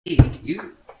Hey,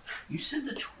 you said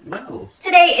the 12th.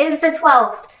 Today is the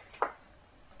 12th.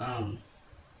 Um,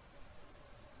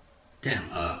 damn.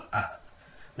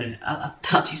 I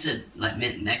thought you said like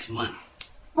meant next month.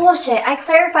 Bullshit. I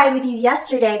clarified with you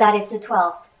yesterday that it's the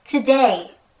 12th. Today.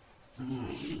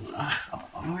 I've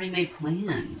already made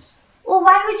plans. Well,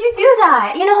 why would you do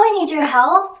that? You know I need your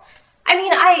help. I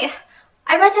mean, I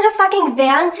rented a fucking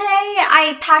van today.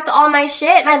 I packed all my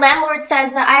shit. My landlord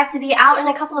says that I have to be out in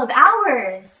a couple of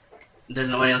hours. There's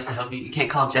nobody else to help you. You can't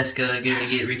call Jessica, get her to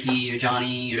get Ricky or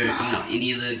Johnny or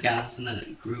any of the guys in the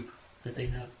group that they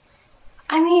have.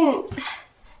 I mean,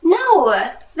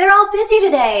 no. They're all busy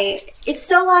today. It's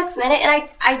so last minute, and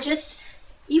I just...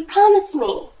 You promised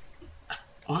me.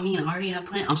 Well, I mean, I already have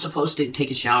plans. I'm supposed to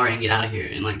take a shower and get out of here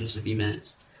in like just a few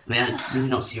minutes. I mean, I really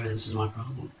don't see where this is my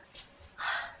problem.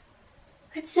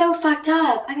 That's so fucked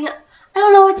up. I mean, I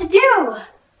don't know what to do.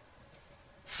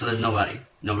 So there's nobody?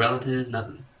 No relatives?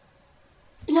 Nothing?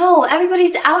 No,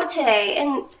 everybody's out today,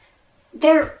 and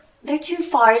they're too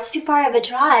far. It's too far of a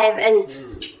drive,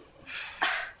 and...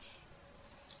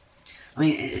 I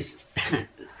mean, it's...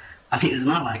 I mean, it's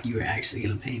not like you were actually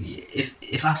gonna pay me.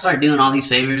 If I start doing all these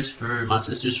favors for my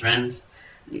sister's friends,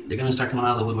 they're gonna start coming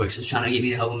out of the woodworks just trying to get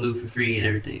me to help them move for free and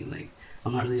everything. Like,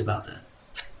 I'm not really about that.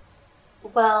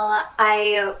 Well,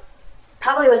 I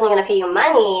probably wasn't going to pay you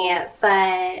money,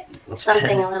 but What's something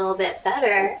better? a little bit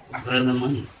better. It's better than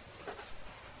money.